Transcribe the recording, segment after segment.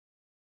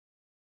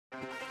The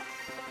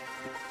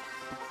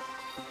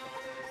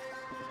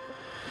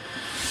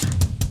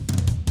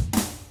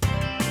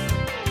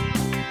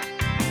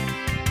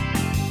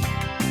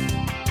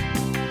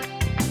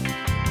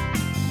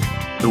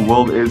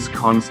world is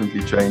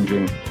constantly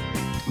changing.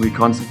 We're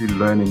constantly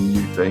learning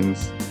new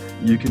things.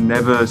 You can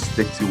never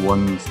stick to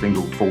one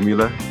single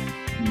formula.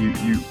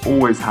 You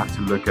always have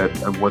to look at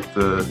what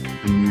the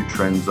new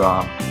trends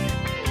are.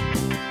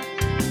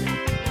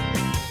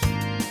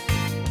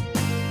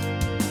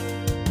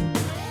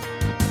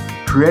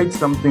 Create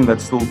something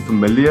that's still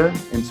familiar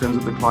in terms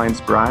of the client's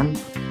brand,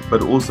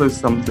 but also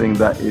something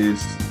that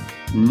is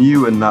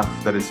new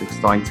enough that it's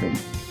exciting.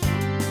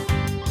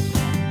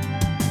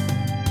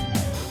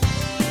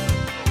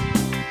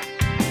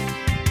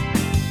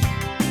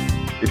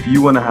 If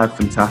you want to have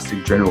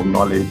fantastic general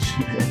knowledge,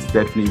 it's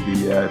definitely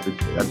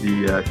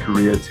the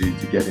career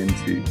to get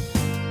into.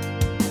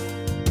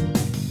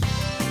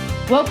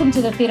 Welcome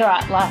to the Theatre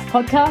Art Life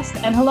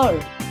podcast, and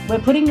hello. We're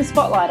putting the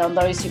spotlight on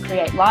those who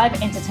create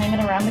live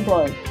entertainment around the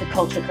globe, the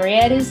culture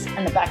creators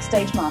and the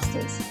backstage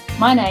masters.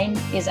 My name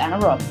is Anna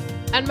Robb.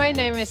 And my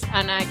name is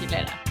Anna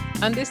Aguilera.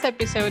 On this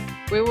episode,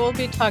 we will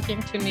be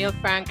talking to Neil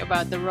Frank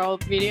about the role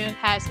video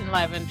has in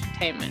live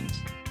entertainment.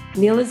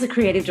 Neil is a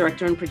creative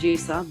director and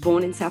producer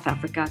born in South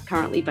Africa,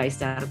 currently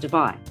based out of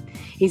Dubai.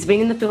 He's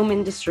been in the film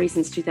industry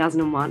since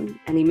 2001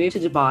 and he moved to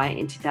Dubai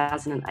in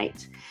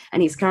 2008.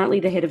 And he's currently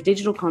the head of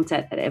digital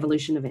content at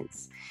Evolution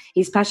Events.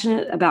 He's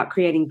passionate about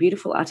creating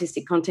beautiful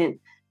artistic content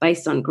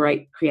based on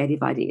great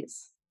creative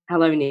ideas.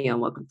 Hello, Neil.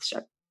 Welcome to the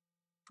show.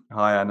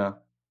 Hi, Anna.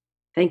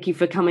 Thank you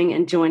for coming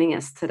and joining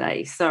us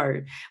today.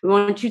 So we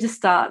want you to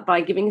start by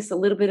giving us a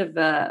little bit of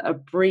a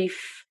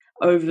brief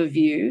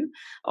overview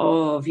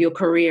of your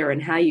career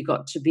and how you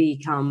got to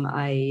become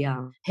a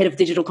head of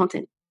digital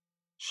content.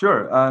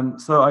 Sure.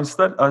 So I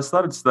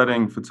started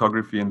studying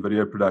photography and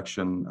video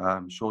production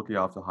shortly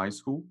after high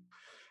school.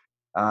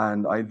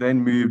 And I then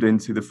moved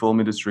into the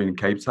film industry in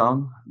Cape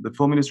Town. The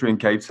film industry in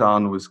Cape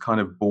Town was kind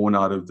of born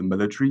out of the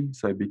military.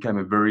 So it became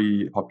a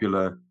very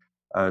popular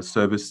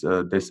service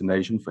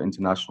destination for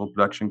international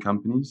production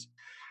companies.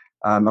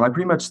 And I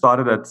pretty much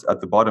started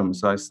at the bottom.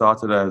 So I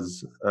started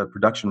as a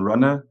production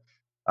runner.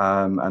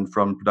 And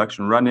from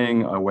production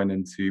running, I went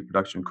into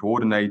production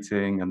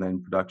coordinating and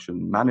then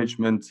production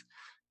management.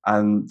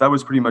 And that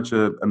was pretty much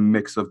a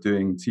mix of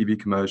doing TV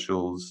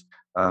commercials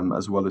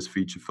as well as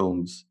feature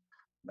films.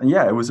 And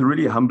yeah, it was a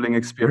really humbling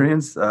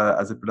experience.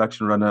 As a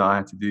production runner, I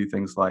had to do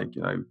things like,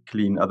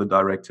 clean other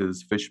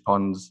directors' fish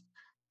ponds,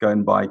 go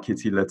and buy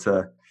kitty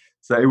litter.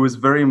 So it was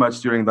very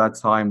much during that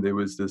time, there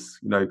was this,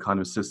 kind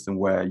of system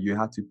where you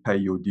had to pay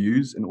your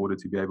dues in order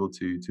to be able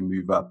to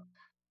move up.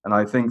 And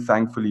I think,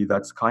 thankfully,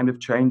 that's kind of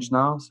changed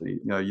now. So,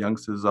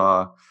 youngsters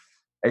are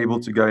able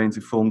to go into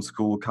film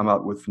school, come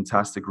out with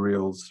fantastic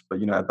reels.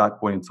 But, at that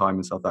point in time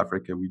in South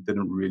Africa, we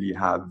didn't really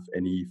have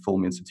any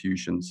film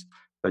institutions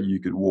that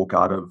you could walk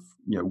out of,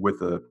 with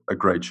a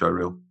great show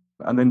reel.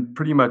 And then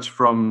pretty much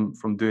from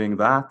doing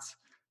that,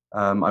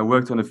 I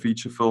worked on a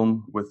feature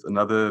film with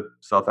another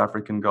South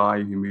African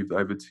guy who moved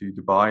over to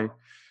Dubai.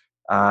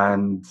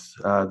 And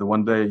the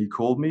one day he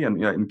called me,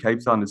 and in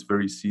Cape Town, it's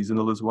very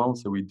seasonal as well.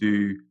 So we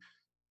do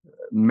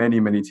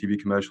many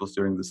TV commercials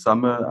during the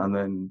summer, and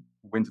then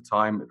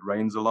wintertime, it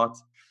rains a lot.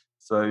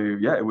 So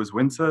yeah, it was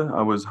winter.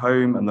 I was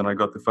home, and then I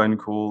got the phone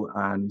call,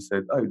 and he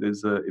said, "Oh,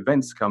 there's an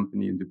events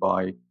company in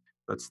Dubai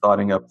that's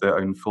starting up their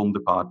own film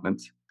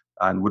department,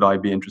 and would I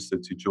be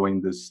interested to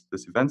join this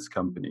events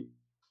company?"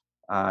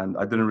 And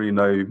I didn't really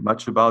know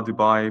much about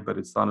Dubai, but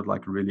it sounded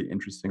like a really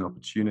interesting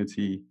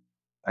opportunity.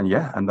 And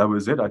yeah, and that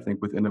was it. I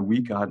think within a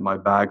week, I had my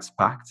bags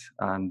packed,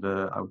 and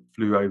I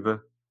flew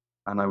over,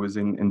 and I was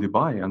in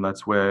Dubai, and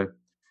that's where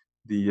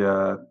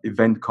the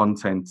event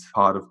content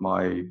part of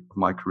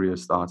my career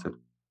started.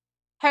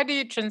 How do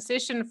you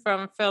transition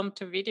from film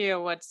to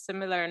video? What's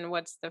similar and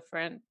what's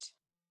different?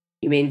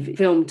 You mean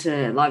film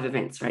to live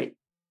events, right?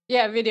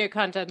 Yeah, video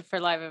content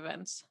for live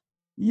events.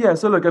 Yeah,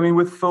 so look, I mean,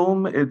 with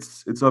film,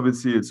 it's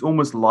obviously it's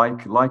almost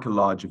like a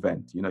large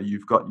event.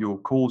 You've got your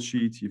call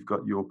sheet, you've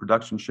got your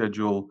production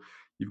schedule,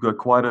 you've got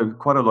quite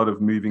a lot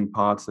of moving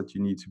parts that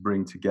you need to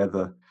bring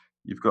together.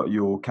 You've got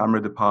your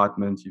camera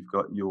department, you've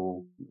got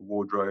your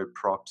wardrobe,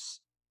 props,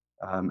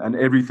 and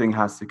everything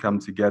has to come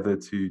together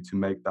to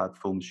make that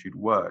film shoot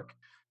work.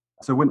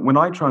 So when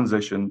I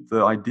transitioned,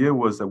 the idea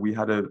was that we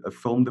had a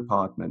film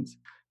department,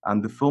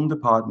 and the film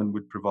department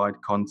would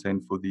provide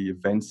content for the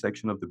event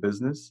section of the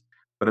business,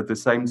 but at the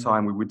same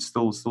time, we would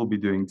still be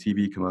doing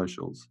TV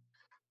commercials.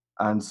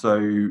 And so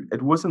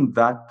it wasn't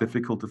that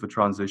difficult of a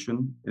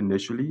transition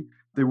initially.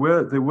 There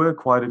were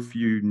quite a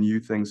few new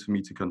things for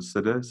me to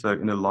consider. So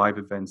in a live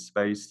event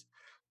space,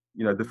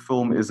 the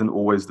film isn't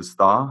always the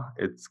star.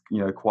 It's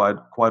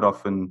quite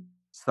often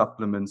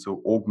supplements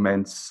or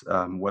augments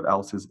what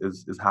else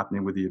is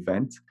happening with the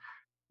event.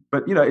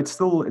 But it's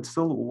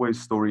still always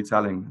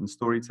storytelling, and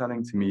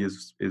storytelling to me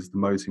is the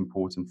most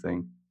important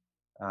thing.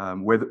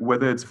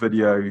 Whether it's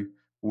video,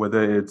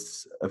 whether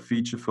it's a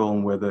feature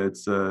film, whether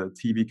it's a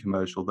TV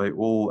commercial, they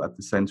all at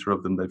the center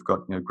of them, they've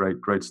got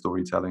great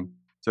storytelling.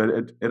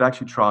 So it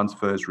actually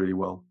transfers really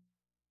well.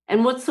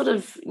 And what sort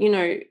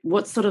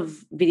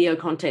of video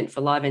content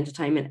for live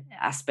entertainment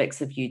aspects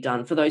have you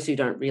done? For those who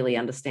don't really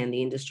understand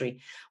the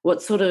industry,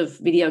 what sort of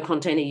video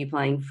content are you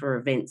playing for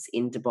events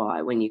in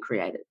Dubai when you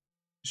create it?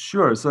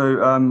 Sure.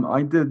 So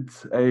I did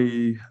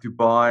a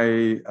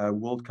Dubai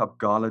World Cup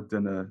gala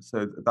dinner.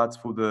 So that's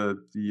for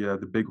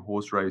the big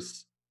horse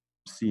race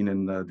scene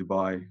in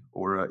Dubai,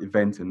 or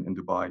event in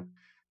Dubai.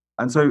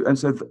 And so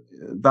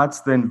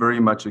that's then very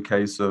much a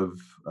case of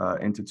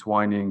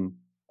intertwining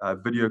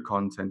video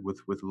content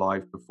with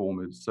live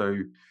performers. So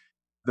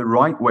the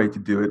right way to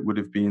do it would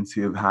have been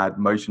to have had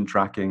motion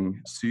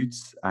tracking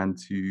suits and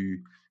to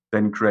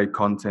then create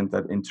content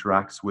that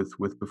interacts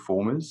with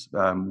performers.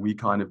 We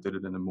kind of did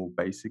it in a more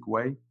basic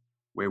way,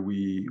 where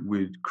we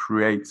would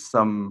create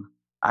some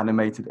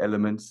animated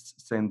elements,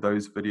 send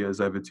those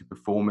videos over to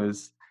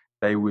performers.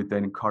 They would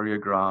then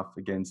choreograph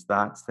against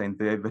that, send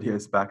their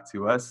videos back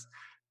to us,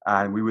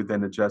 and we would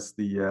then adjust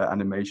the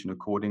animation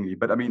accordingly.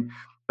 But I mean,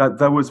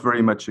 that was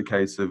very much a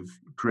case of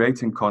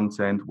creating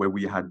content where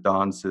we had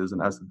dancers,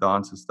 and as the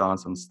dancers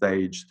dance on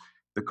stage,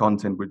 the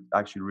content would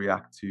actually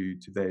react to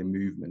their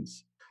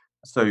movements.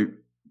 So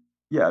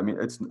yeah, I mean,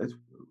 it's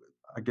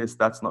I guess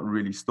that's not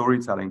really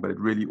storytelling, but it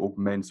really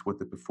augments what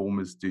the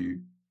performers do.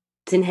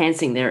 It's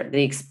enhancing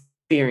the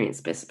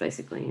experience,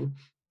 basically.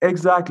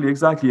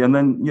 Exactly. And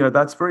then,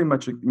 that's very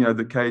much,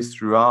 the case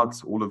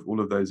throughout all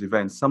of those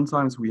events.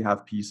 Sometimes we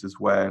have pieces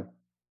where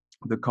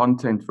the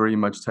content very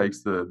much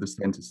takes the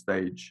center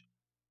stage,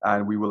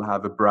 and we will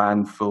have a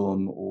brand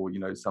film, or,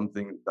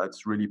 something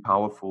that's really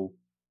powerful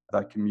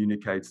that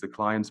communicates the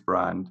client's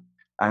brand.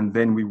 And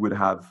then we would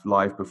have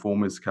live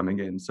performers coming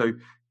in. So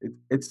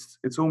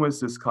it's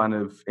almost this kind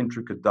of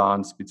intricate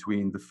dance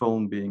between the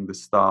film being the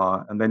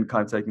star and then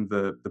kind of taking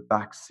the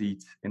back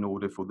seat in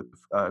order for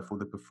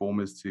the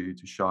performers to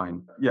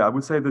shine. Yeah, I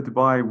would say the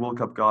Dubai World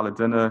Cup Gala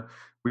dinner.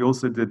 We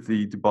also did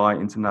the Dubai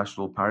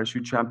International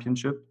Parachute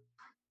Championship.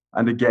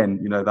 And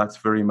again, that's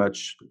very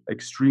much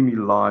extremely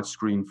large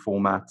screen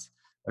format,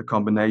 a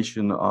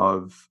combination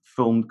of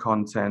filmed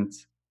content,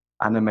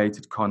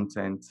 animated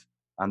content,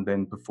 and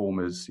then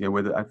performers.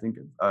 Whether I think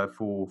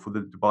for the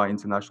Dubai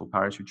International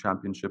Parachute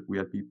Championship, we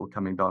had people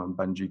coming down on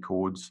bungee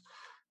cords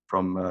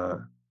from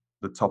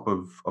the top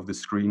of the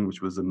screen,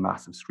 which was a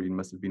massive screen,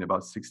 must have been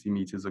about 60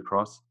 meters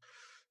across.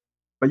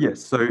 But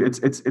yes, so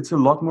it's a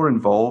lot more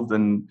involved,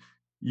 and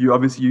you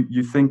obviously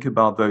you think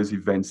about those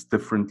events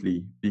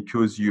differently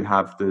because you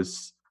have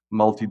this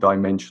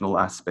multi-dimensional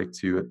aspect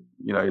to it.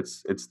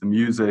 It's the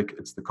music,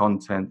 it's the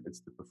content,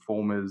 it's the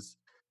performers,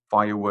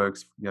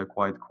 fireworks,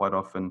 quite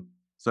often.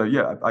 So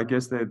yeah, I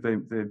guess there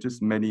are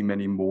just many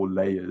more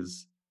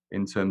layers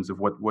in terms of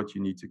what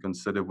you need to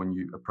consider when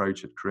you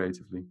approach it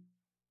creatively.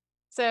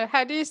 So,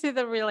 how do you see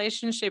the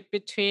relationship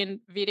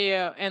between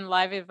video and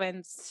live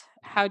events?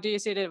 How do you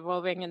see it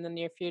evolving in the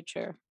near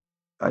future?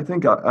 I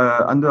think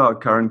under our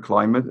current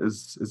climate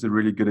is a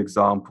really good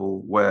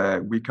example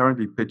where we're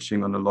currently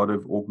pitching on a lot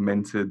of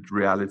augmented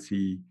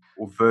reality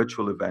or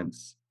virtual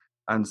events.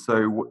 And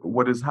so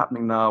what is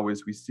happening now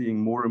is we're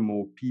seeing more and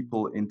more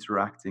people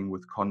interacting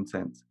with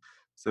content.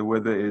 So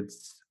whether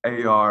it's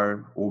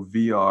AR or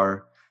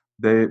VR,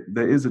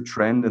 there is a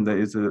trend and there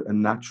is a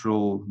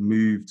natural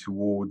move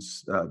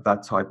towards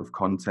that type of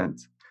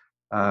content.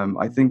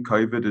 I think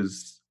COVID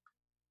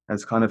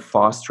has kind of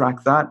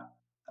fast-tracked that.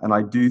 And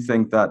I do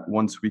think that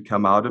once we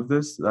come out of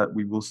this, that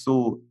we will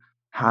still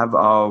have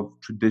our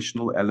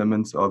traditional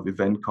elements of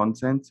event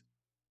content,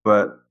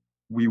 but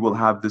we will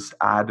have this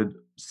added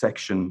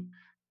section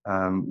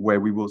where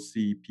we will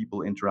see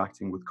people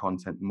interacting with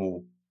content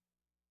more.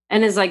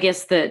 And as I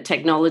guess the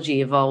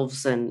technology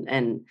evolves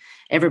and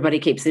everybody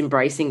keeps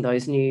embracing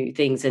those new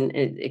things, and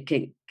it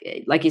can,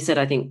 like you said,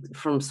 I think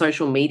from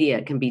social media,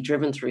 it can be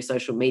driven through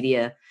social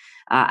media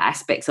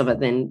aspects of it,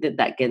 then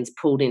that gets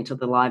pulled into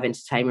the live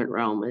entertainment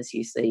realm as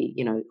you see,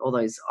 all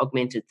those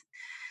augmented,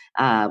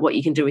 what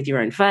you can do with your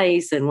own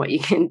face and what you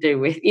can do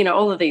with,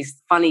 all of these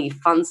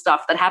fun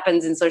stuff that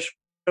happens in social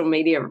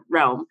media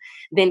realm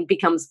then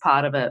becomes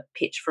part of a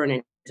pitch for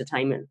an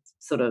entertainment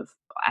sort of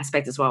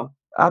aspect as well.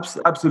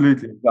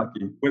 Absolutely,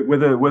 exactly.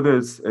 Whether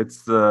it's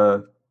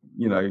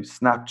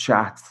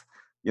Snapchat,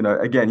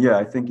 again, yeah,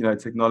 I think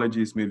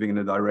technology is moving in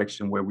a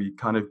direction where we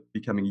kind of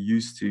becoming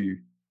used to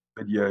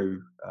video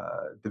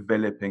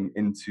developing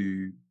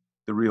into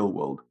the real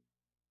world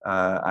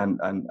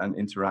and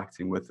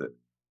interacting with it.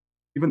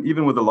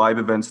 Even with the live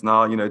events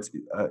now,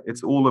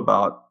 it's all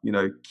about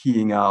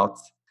keying out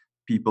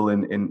people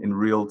in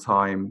real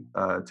time.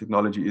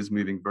 Technology is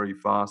moving very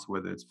fast,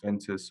 whether it's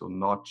Ventus or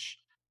Notch.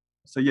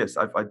 So yes,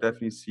 I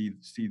definitely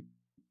see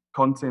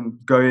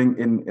content going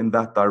in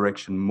that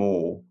direction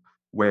more,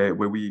 where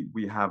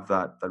we have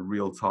that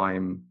real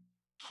time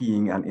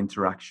keying and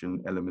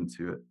interaction element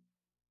to it.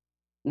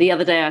 The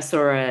other day I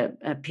saw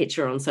a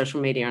picture on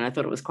social media and I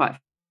thought it was quite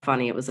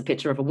funny. It was a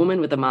picture of a woman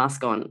with a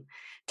mask on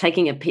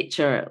taking a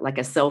picture, like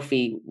a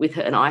selfie, with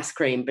an ice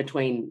cream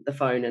between the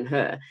phone and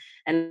her.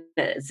 And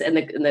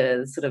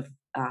the sort of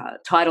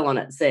title on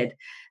it said,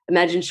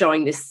 "Imagine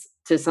showing this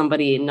to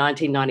somebody in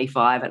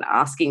 1995 and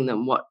asking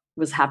them what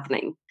was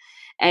happening.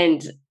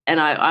 And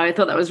I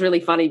thought that was really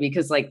funny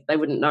because like they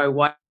wouldn't know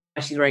why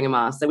she's wearing a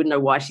mask. They wouldn't know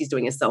why she's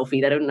doing a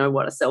selfie. They don't know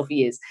what a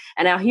selfie is.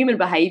 And our human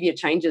behavior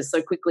changes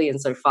so quickly and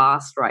so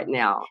fast right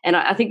now. And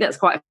I think that's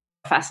quite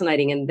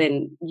fascinating. And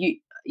then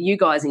you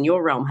guys in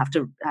your realm have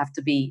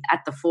to be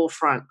at the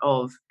forefront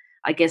of,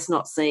 I guess,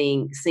 not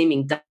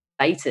seeming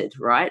dated,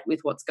 right, with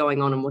what's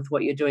going on and with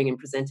what you're doing and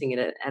presenting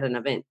it at an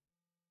event.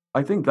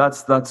 I think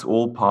that's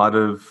all part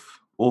of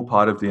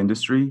the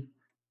industry,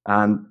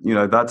 and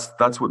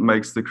that's what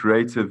makes the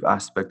creative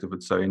aspect of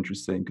it so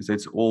interesting because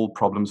it's all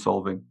problem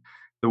solving.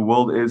 The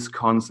world is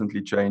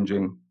constantly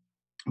changing.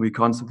 We're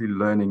constantly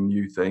learning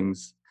new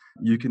things.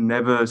 You can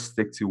never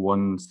stick to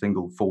one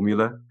single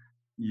formula.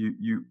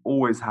 You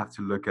always have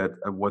to look at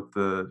what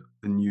the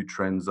new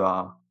trends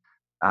are.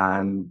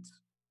 And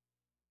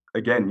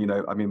again,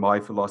 I mean,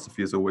 my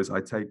philosophy is always I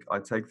take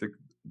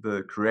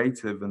the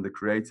creative, and the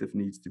creative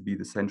needs to be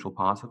the central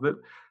part of it,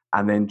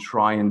 and then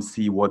try and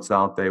see what's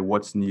out there,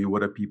 what's new,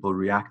 what are people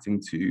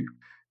reacting to,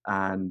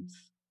 and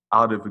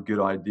out of a good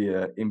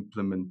idea,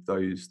 implement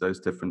those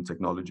different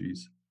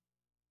technologies.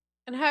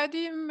 And how do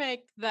you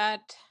make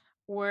that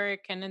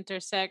work and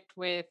intersect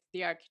with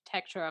the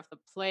architecture of the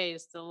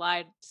place, the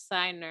light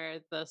designer,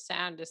 the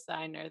sound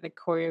designer, the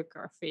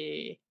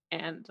choreography,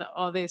 and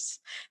all this,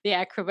 the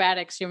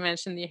acrobatics you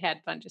mentioned, the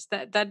head punches?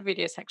 That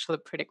video is actually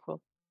pretty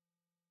cool.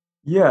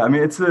 Yeah, I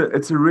mean, it's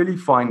a really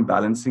fine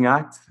balancing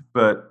act,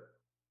 but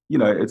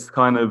it's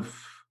kind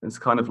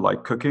of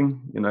like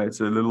cooking. It's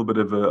a little bit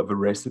of a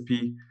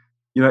recipe.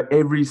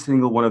 Every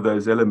single one of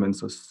those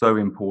elements are so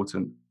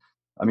important.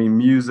 I mean,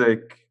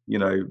 music.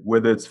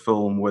 Whether it's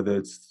film, whether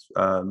it's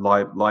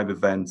live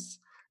events,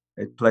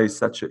 it plays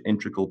such an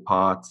integral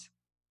part.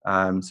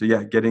 So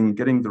yeah,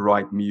 getting the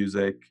right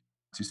music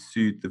to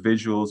suit the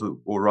visuals,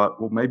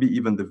 or maybe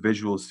even the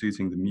visuals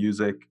suiting the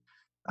music,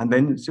 and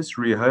then it's just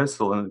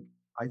rehearsal. And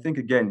I think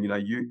again,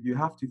 you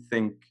have to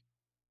think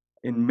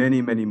in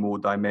many many more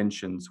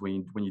dimensions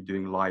when you're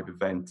doing live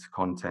event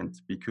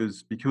content,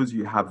 because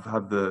you have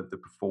the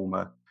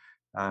performer,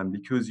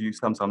 because you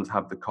sometimes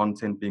have the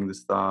content being the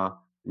star,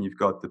 and you've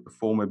got the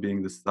performer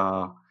being the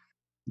star.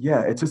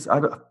 Yeah, it's just I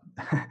don't,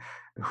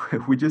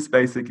 we just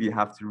basically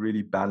have to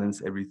really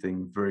balance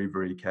everything very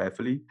very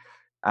carefully,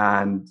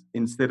 and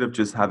instead of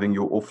just having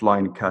your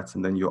offline cuts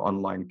and then your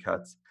online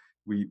cuts,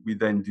 we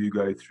then do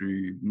go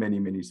through many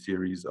many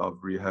series of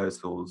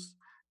rehearsals,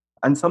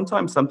 and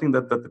sometimes something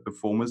that the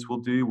performers will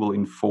do will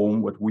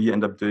inform what we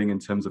end up doing in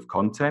terms of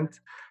content.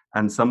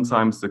 And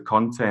sometimes the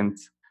content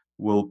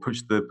will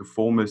push the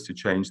performers to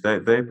change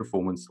their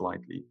performance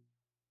slightly.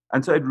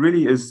 And so it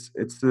really is,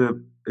 it's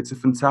a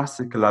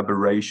fantastic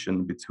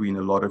collaboration between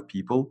a lot of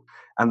people.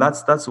 And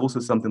that's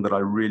also something that I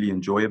really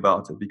enjoy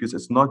about it, because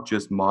it's not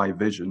just my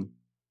vision.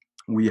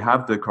 We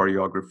have the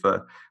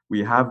choreographer,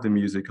 we have the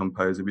music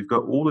composer, we've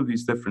got all of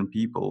these different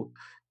people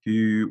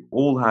who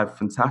all have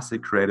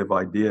fantastic creative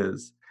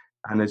ideas.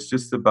 And it's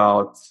just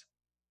about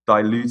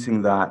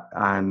diluting that,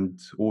 and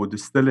or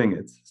distilling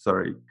it,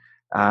 sorry,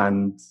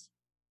 and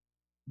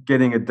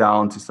getting it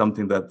down to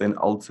something that then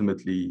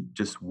ultimately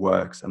just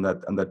works, and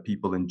that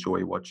people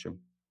enjoy watching.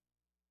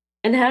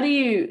 And how do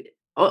you,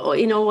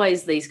 in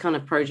always these kind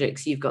of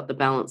projects, you've got the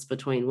balance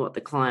between what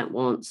the client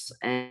wants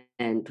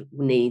and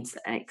needs,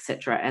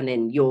 etc., and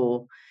then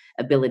your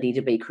ability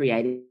to be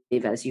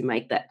creative as you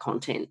make that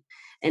content.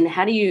 And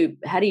how do you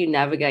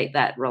navigate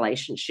that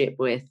relationship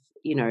with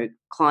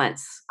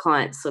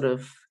clients sort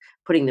of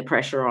putting the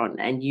pressure on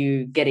and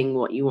you getting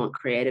what you want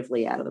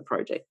creatively out of the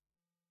project?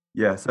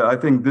 Yeah, so I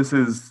think this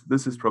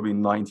is probably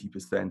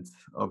 90%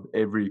 of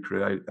every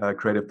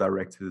creative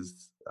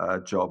director's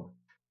job,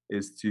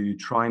 is to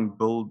try and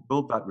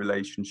build that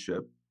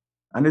relationship,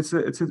 and it's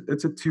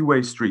a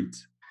two-way street.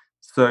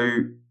 So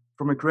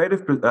from a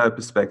creative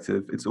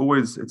perspective,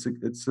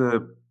 it's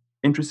a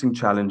interesting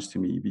challenge to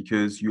me,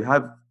 because you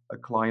have a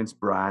client's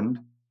brand,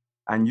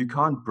 and you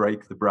can't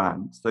break the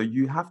brand. So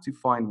you have to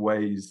find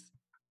ways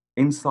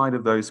inside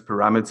of those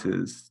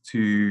parameters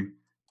to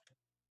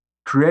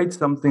create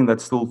something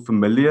that's still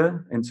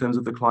familiar in terms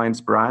of the client's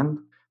brand,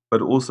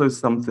 but also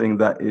something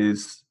that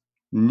is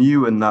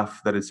new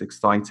enough that it's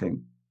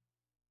exciting.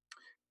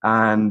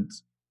 And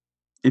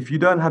if you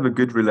don't have a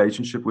good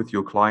relationship with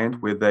your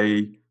client, where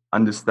they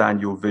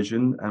understand your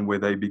vision and where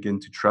they begin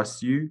to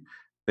trust you,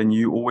 then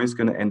you're always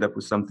going to end up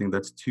with something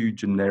that's too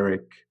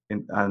generic,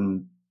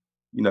 and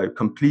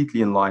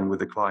completely in line with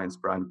the client's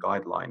brand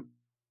guideline.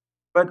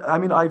 But I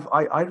mean,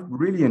 I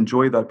really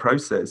enjoy that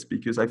process,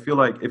 because I feel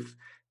like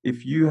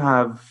if you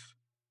have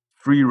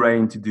free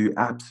reign to do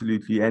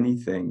absolutely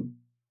anything,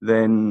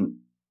 then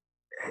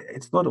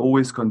it's not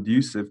always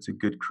conducive to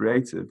good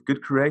creative.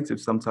 Good creative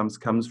sometimes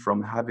comes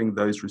from having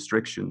those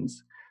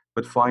restrictions,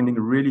 but finding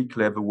really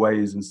clever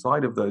ways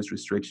inside of those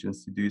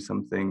restrictions to do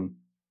something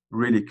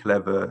really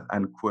clever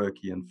and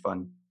quirky and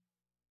fun.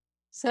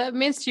 So it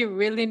means you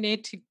really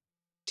need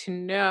to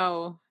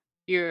know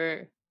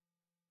your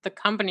the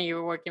company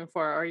you're working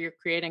for or you're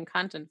creating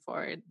content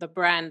for, the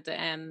brand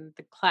and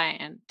the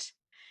client.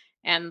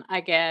 And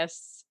I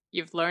guess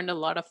you've learned a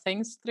lot of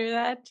things through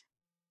that.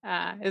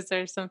 Is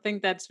there something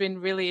that's been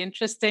really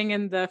interesting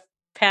in the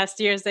past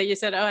years that you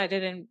said, "Oh, I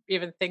didn't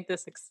even think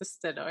this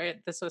existed," or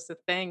 "This was a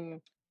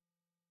thing"?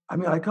 I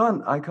mean, I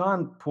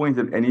can't point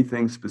at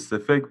anything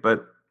specific,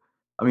 but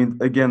I mean,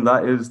 again,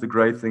 that is the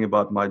great thing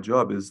about my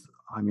job is,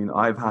 I mean,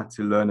 I've had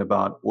to learn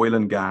about oil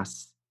and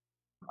gas.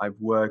 I've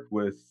worked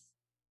with,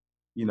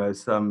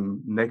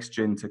 some next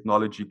gen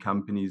technology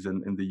companies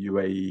in the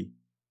UAE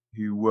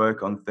who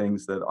work on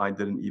things that I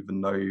didn't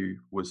even know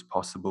was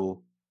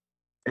possible.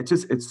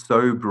 It's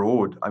so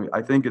broad. I mean,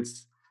 I think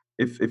it's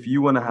if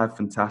you want to have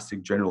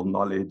fantastic general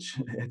knowledge,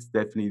 it's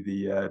definitely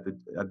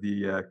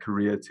the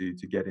career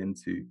to get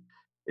into.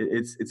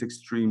 It's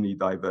extremely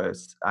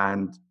diverse,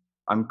 and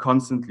I'm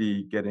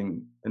constantly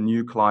getting a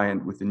new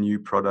client with a new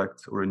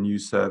product or a new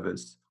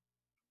service,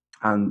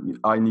 and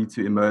I need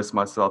to immerse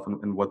myself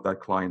in what that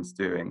client's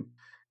doing.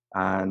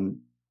 And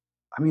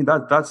I mean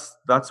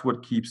that's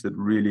what keeps it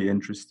really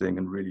interesting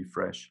and really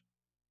fresh.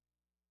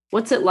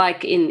 What's it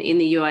like in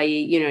the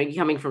UAE? You know,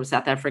 you're coming from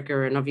South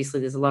Africa, and obviously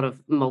there's a lot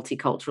of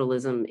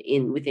multiculturalism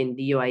within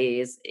the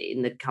UAE as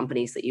in the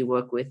companies that you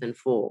work with and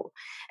for.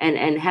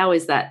 And how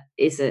is that?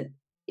 Is it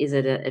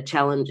a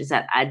challenge? Does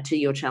that add to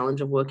your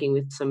challenge of working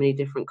with so many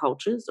different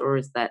cultures, or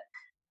is that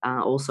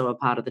also a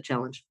part of the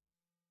challenge?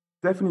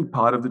 Definitely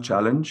part of the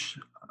challenge.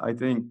 I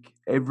think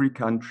every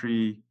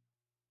country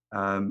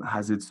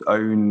has its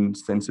own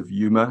sense of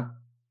humor,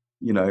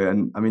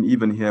 and I mean,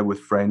 even here with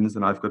friends,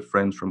 and I've got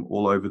friends from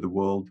all over the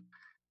world,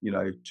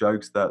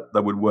 jokes that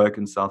would work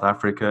in South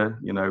Africa,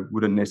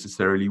 wouldn't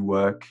necessarily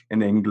work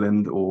in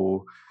England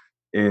or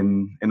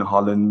in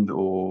Holland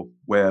or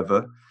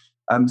wherever.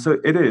 So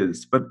it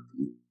is. But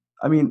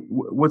I mean,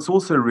 what's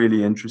also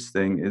really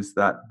interesting is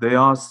that there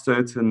are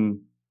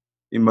certain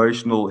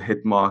emotional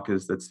hit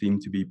markers that seem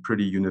to be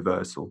pretty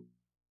universal.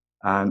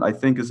 And I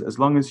think as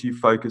long as you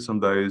focus on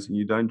those and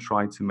you don't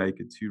try to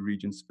make it too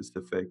region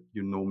specific,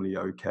 you're normally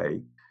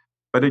okay.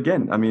 But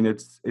again, I mean,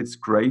 it's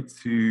great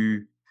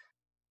to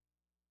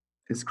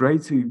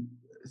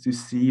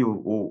see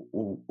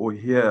or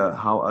hear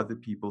how other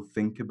people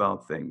think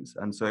about things,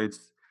 and so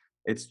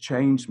it's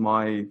changed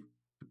my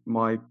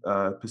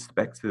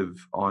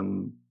perspective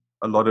on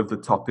a lot of the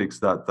topics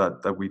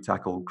that we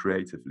tackle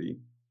creatively,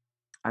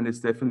 and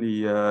it's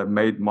definitely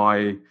made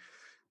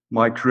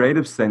my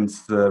creative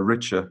sense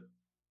richer.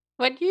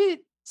 Would you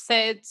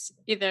say it's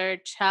either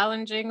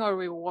challenging or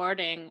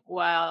rewarding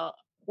while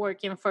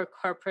working for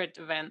corporate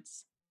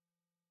events?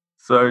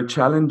 So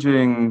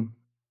challenging,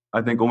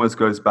 I think, almost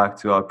goes back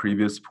to our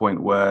previous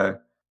point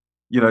where,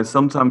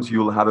 sometimes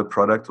you'll have a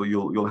product or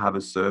you'll have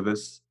a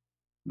service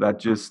that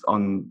just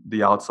on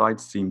the outside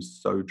seems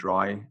so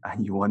dry,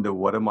 and you wonder,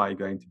 what am I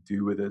going to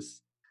do with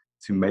this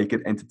to make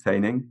it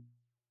entertaining?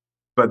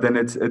 But then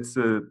it's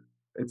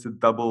a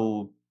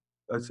double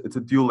it's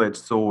a dual-edged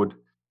sword,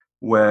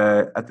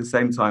 where at the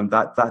same time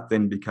that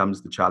then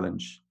becomes the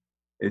challenge,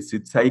 is to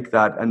take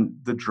that, and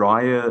the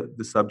drier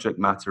the subject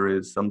matter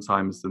is,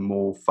 sometimes the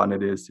more fun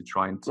it is to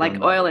try and turn Like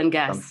that oil and into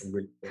gas.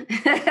 something really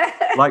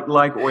cool.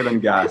 Like oil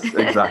and gas,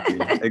 exactly,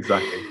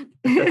 exactly.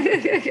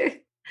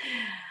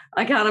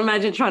 I can't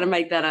imagine trying to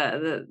make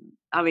that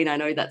I mean, I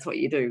know that's what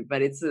you do,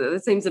 but it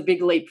seems a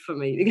big leap for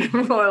me to go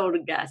from oil to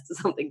gas to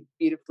something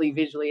beautifully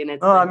visually and Oh,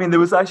 I entertaining. mean, there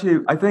was actually,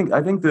 I think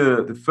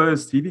the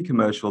first TV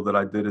commercial that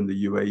I did in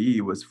the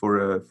UAE was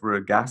for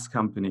a gas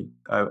company,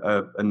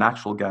 a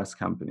natural gas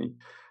company,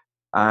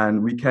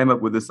 and we came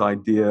up with this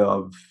idea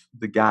of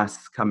the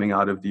gas coming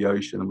out of the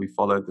ocean, and we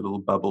followed the little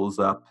bubbles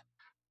up,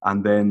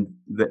 and then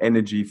the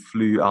energy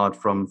flew out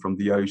from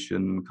the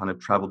ocean, kind of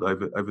traveled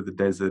over the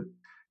desert,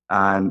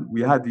 and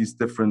we had these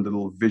different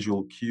little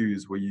visual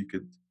cues where you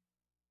could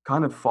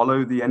kind of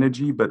follow the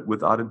energy, but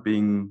without it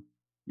being,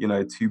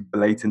 too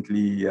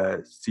blatantly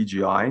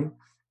CGI.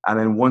 And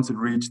then once it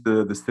reached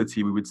the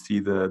city, we would see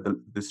the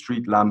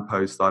street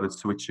lamppost started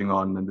switching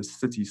on, and the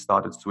city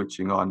started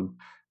switching on.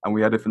 And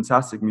we had a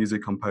fantastic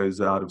music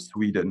composer out of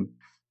Sweden,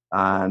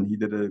 and he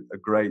did a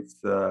great,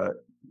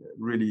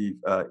 really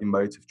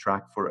emotive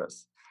track for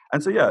us.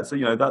 And so yeah, so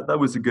that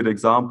was a good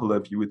example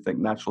of, you would think,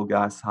 natural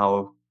gas,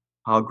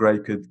 how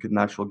great could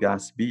natural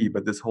gas be?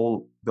 But the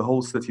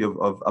whole city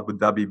of Abu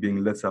Dhabi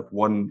being lit up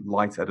one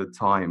light at a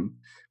time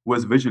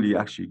was visually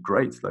actually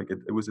great. Like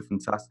it was a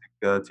fantastic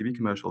TV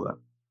commercial there.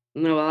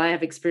 No, well, I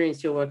have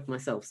experienced your work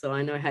myself, so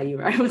I know how you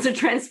were able to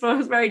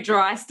transform very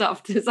dry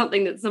stuff to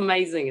something that's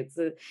amazing.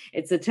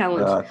 It's a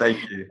talent. Thank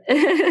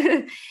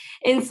you.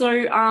 And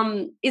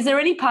so, is there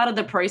any part of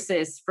the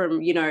process from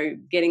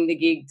getting the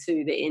gig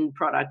to the end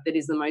product that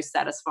is the most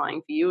satisfying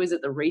for you? Is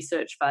it the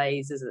research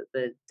phase? Is it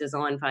the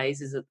design phase?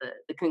 Is it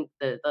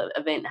the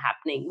event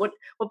happening? What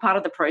part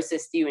of the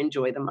process do you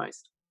enjoy the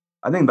most?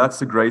 I think that's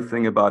the great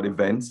thing about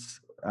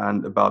events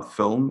and about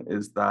film,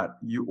 is that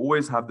you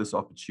always have this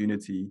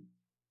opportunity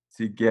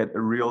to get a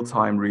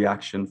real-time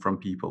reaction from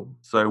people.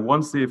 So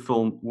once the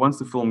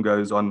film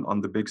goes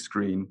on the big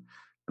screen,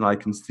 and I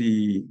can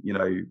see,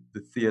 the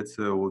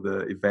theater or the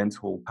event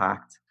hall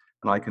packed,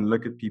 and I can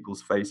look at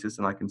people's faces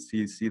and I can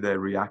see their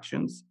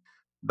reactions.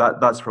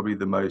 that's probably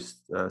the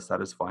most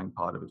satisfying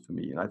part of it for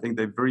me. And I think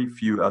there are very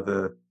few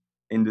other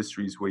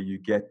industries where you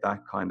get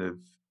that kind of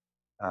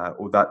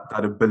or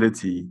that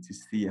ability to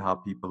see how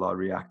people are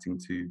reacting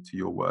to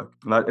your work.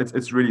 And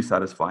it's really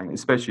satisfying,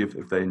 especially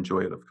if they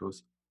enjoy it, of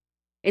course.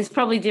 It's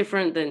probably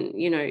different than,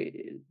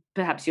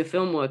 perhaps your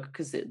film work,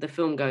 because the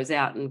film goes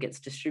out and gets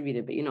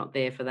distributed, but you're not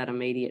there for that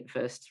immediate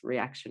first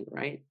reaction,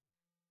 right?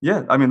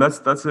 Yeah, I mean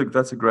that's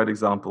a great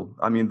example.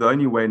 I mean, the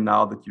only way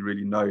now that you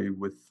really know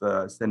with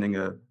sending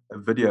a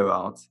video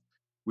out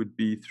would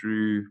be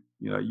through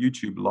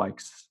YouTube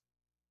likes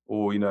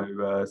or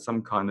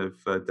some kind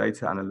of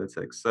data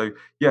analytics. So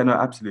yeah, no,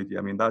 absolutely.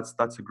 I mean that's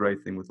a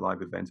great thing with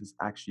live events, is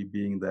actually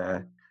being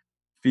there,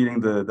 feeling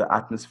the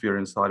atmosphere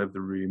inside of the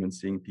room and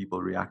seeing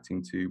people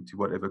reacting to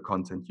whatever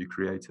content you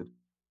created.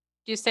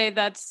 You say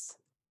that's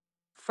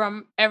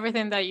from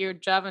everything that your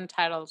job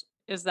entitles.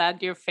 Is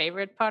that your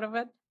favorite part of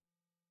it?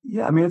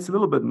 Yeah, I mean, it's a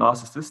little bit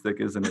narcissistic,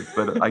 isn't it?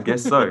 But I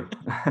guess so.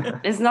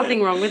 There's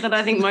nothing wrong with it.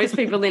 I think most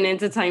people in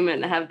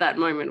entertainment have that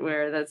moment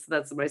where that's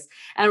the most,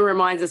 and it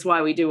reminds us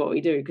why we do what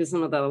we do, because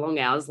some of the long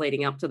hours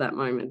leading up to that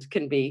moment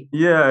can be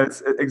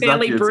it's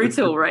exactly fairly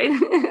brutal, right?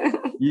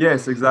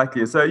 Yes,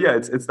 exactly. So yeah,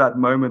 it's that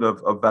moment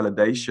of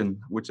validation,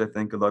 which I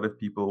think a lot of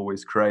people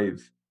always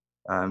crave.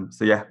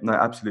 So yeah, no,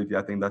 absolutely.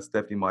 I think that's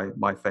definitely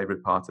my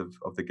favorite part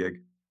of the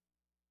gig.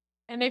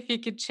 And if you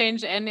could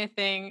change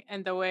anything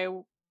in the way,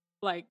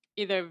 like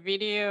either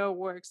video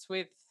works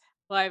with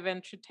live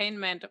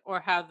entertainment or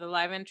how the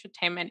live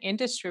entertainment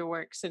industry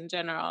works in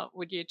general,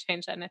 would you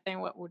change anything?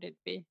 What would it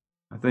be?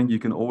 I think you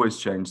can always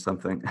change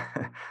something.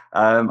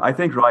 I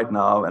think right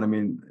now, and I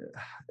mean,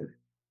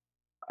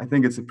 I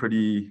think it's a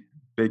pretty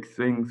big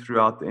thing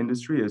throughout the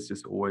industry, is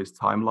just always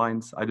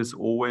timelines. I just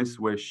always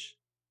wish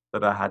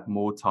that I had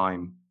more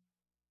time.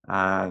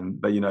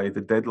 But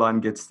the deadline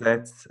gets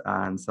set,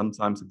 and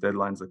sometimes the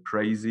deadlines are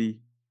crazy,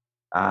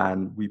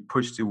 and we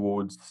push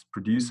towards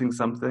producing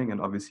something and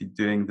obviously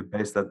doing the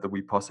best that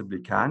we possibly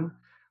can.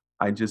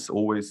 I just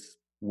always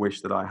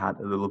wish that I had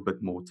a little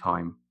bit more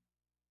time.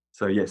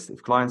 So yes,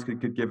 if clients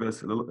could give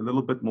us a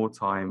little bit more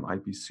time,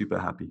 I'd be super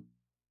happy.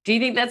 Do you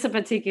think that's a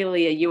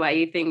particularly a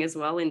UAE thing as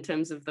well in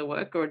terms of the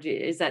work, or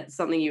is that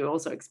something you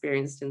also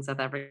experienced in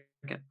South Africa?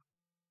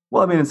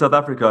 Well, I mean, in South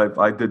Africa,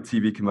 I did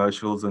TV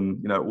commercials,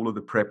 and all of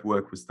the prep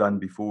work was done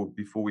before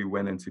we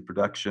went into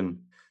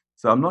production.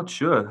 So I'm not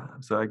sure.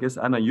 So I guess,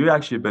 Anna, you're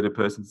actually a better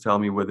person to tell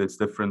me whether it's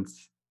different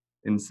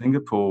in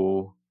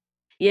Singapore.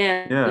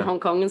 Yeah, in Hong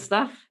Kong and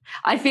stuff.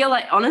 I feel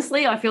the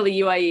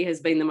UAE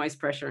has been the most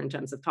pressure in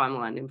terms of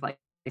timeline in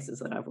places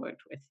that I've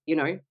worked with.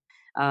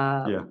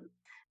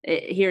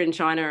 Here in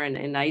China and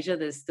in Asia,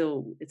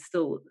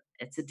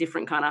 it's a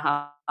different kind of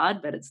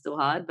hard, but it's still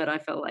hard. But I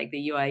felt like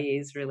the UAE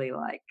is really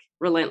like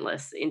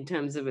relentless in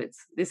terms of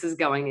this is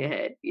going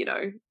ahead,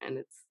 and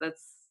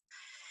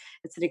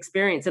it's an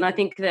experience. And I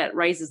think that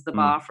raises the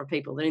bar for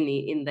people in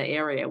the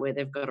area where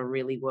they've got to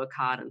really work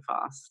hard and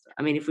fast.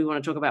 I mean, if we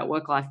want to talk about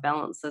work-life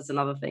balance, that's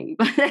another thing.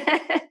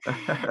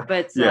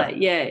 But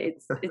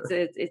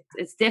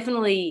it's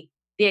definitely,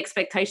 the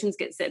expectations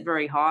get set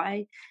very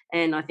high,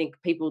 and I think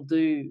people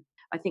do.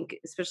 I think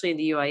especially in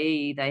the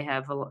UAE, they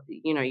have a lot,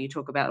 you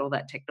talk about all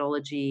that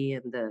technology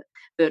and the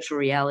virtual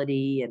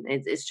reality, and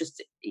it's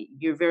just,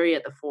 you're very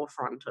at the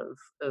forefront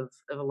of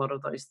a lot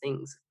of those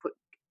things,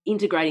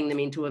 integrating them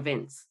into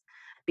events,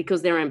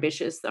 because they're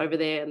ambitious over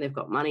there and they've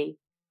got money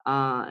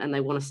and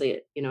they want to see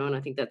it, and I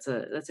think that's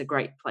a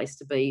great place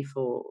to be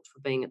for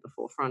being at the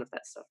forefront of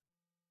that stuff.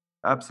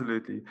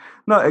 Absolutely.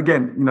 No,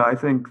 again, I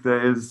think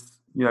there is,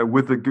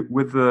 with the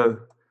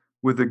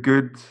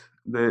good,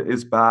 there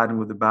is bad, and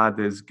with the bad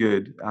there's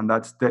good, and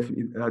that's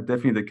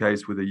definitely the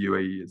case with the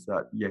UAE. Is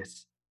that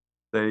yes,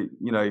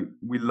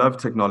 we love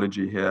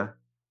technology here,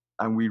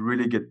 and we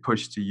really get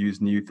pushed to use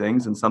new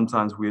things, and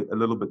sometimes we're a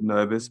little bit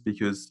nervous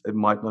because it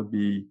might not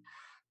be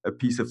a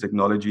piece of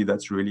technology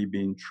that's really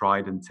been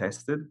tried and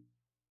tested.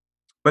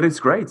 But it's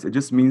great. It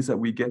just means that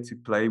we get to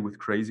play with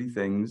crazy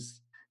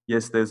things.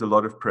 Yes, there's a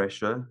lot of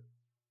pressure,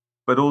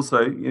 but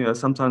also,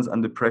 sometimes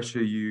under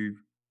pressure you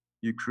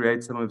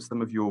create some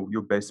of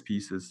your best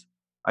pieces.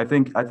 I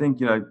think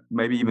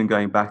maybe even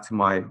going back to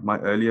my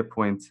earlier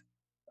point,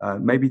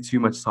 maybe too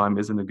much time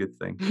isn't a good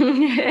thing.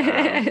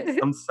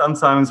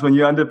 Sometimes when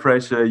you're under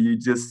pressure,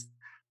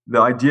 the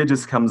idea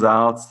just comes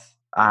out,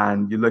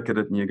 and you look at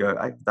it and you go,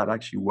 that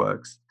actually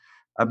works.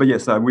 But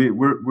yes,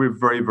 we're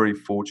very, very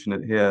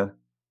fortunate here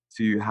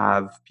to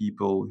have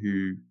people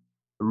who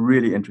are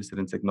really interested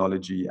in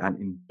technology and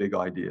in big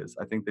ideas.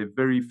 I think there are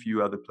very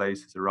few other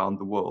places around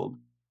the world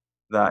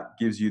that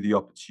gives you the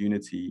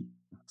opportunity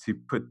to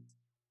put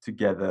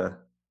together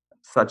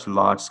such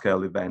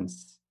large-scale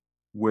events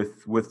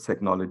with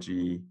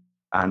technology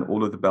and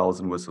all of the bells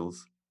and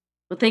whistles.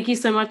 Well, thank you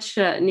so much,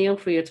 Neil,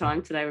 for your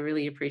time today. We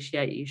really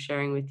appreciate you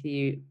sharing with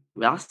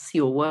us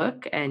your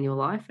work and your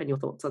life and your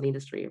thoughts on the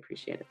industry. I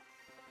appreciate it.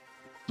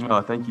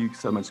 Oh, thank you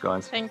so much,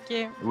 guys. Thank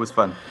you. It was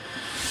fun.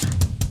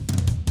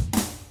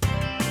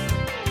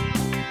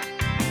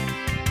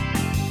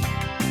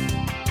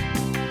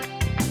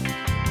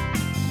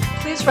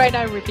 Please Please write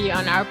a review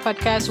on our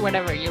podcast,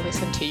 wherever you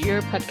listen to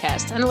your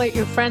podcast, and let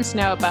your friends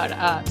know about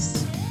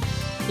us.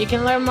 You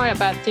can learn more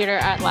about Theatre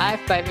Art Live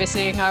by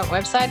visiting our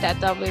website at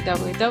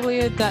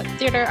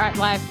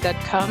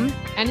www.theatreartlive.com.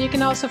 And you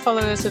can also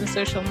follow us on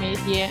social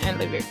media and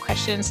leave your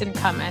questions and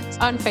comments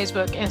on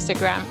Facebook,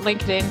 Instagram,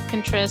 LinkedIn,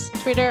 Pinterest,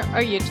 Twitter, or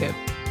YouTube.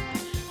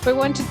 We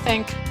want to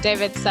thank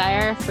David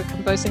Sire for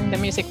composing the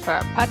music for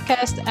our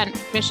podcast and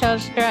Michelle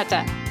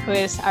Shirata, who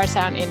is our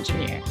sound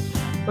engineer.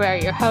 We are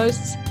your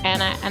hosts,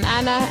 Anna and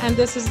Anna, and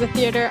this is the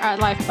Theatre Art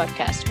Live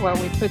podcast, where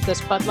we put the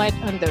spotlight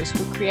on those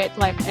who create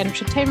live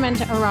entertainment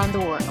around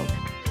the world.